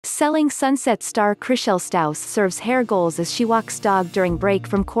Selling Sunset star Chrishell Stause serves hair goals as she walks dog during break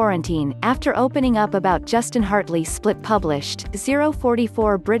from quarantine, after opening up about Justin Hartley split published,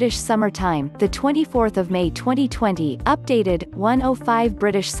 044 British Summer Time, the 24th of May 2020, updated, 1:05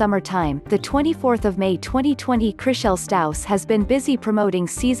 British Summer Time, the 24th of May 2020. Chrishell Stause has been busy promoting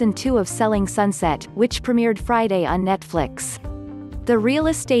Season 2 of Selling Sunset, which premiered Friday on Netflix. The real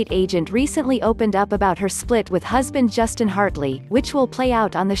estate agent recently opened up about her split with husband Justin Hartley, which will play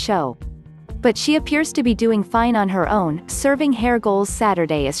out on the show. But she appears to be doing fine on her own, serving hair goals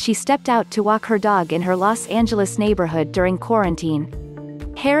Saturday as she stepped out to walk her dog in her Los Angeles neighborhood during quarantine.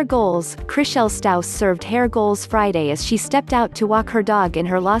 Hair goals: Chrishell Stause served hair goals Friday as she stepped out to walk her dog in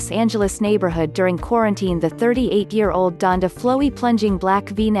her Los Angeles neighborhood during quarantine. The 38-year-old donned a flowy plunging black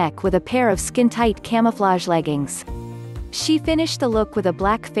V-neck with a pair of skin-tight camouflage leggings. She finished the look with a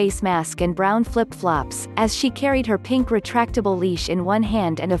black face mask and brown flip-flops, as she carried her pink retractable leash in one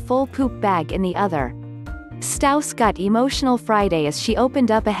hand and a full poop bag in the other. Stause got emotional Friday as she opened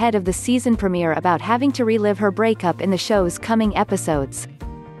up ahead of the season premiere about having to relive her breakup in the show's coming episodes.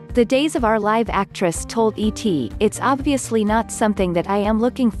 The Days of Our Live actress told ET, "It's obviously not something that I am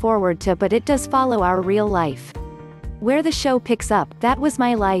looking forward to, but it does follow our real life. Where the show picks up, that was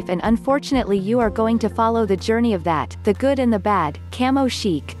my life, and unfortunately you are going to follow the journey of that, the good and the bad." Camo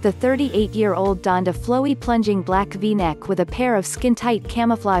chic, the 38-year-old donned a flowy plunging black V-neck with a pair of skin-tight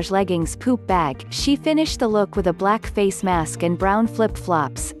camouflage leggingsPoop bag. She finished the look with a black face mask and brown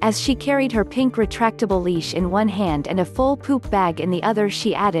flip-flops, as she carried her pink retractable leash in one hand and a full poop bag in the other.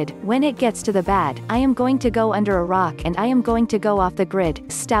 She added, "When it gets to the bad, I am going to go under a rock and I am going to go off the grid."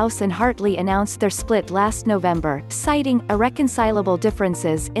 Stause and Hartley announced their split last November, citing irreconcilable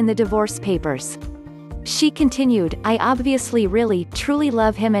differences in the divorce papers. She continued, "I obviously really, truly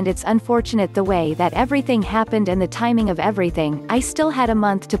love him, and it's unfortunate the way that everything happened and the timing of everything. I still had a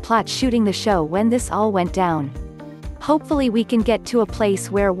month to plot shooting the show when this all went down. Hopefully we can get to a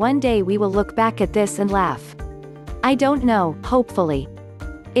place where one day we will look back at this and laugh. I don't know, hopefully.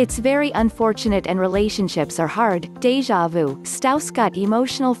 It's very unfortunate and relationships are hard." Déjà vu. Stause got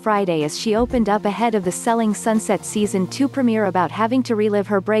emotional Friday as she opened up ahead of the Selling Sunset Season 2 premiere about having to relive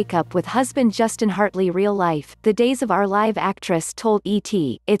her breakup with husband Justin Hartley. Real life. The Days of Our Live actress told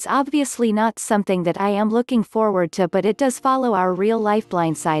ET, "It's obviously not something that I am looking forward to, but it does follow our real life."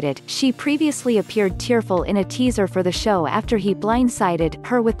 Blindsided. She previously appeared tearful in a teaser for the show after he blindsided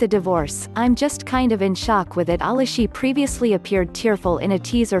her with the divorce. "I'm just kind of in shock with it all." She previously appeared tearful in a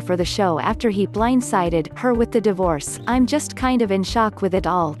teaser for the show after he blindsided her with the divorce. "I'm just kind of in shock with it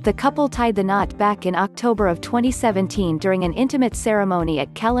all." The couple tied the knot back in October of 2017 during an intimate ceremony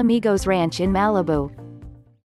at Calamigos Ranch in Malibu.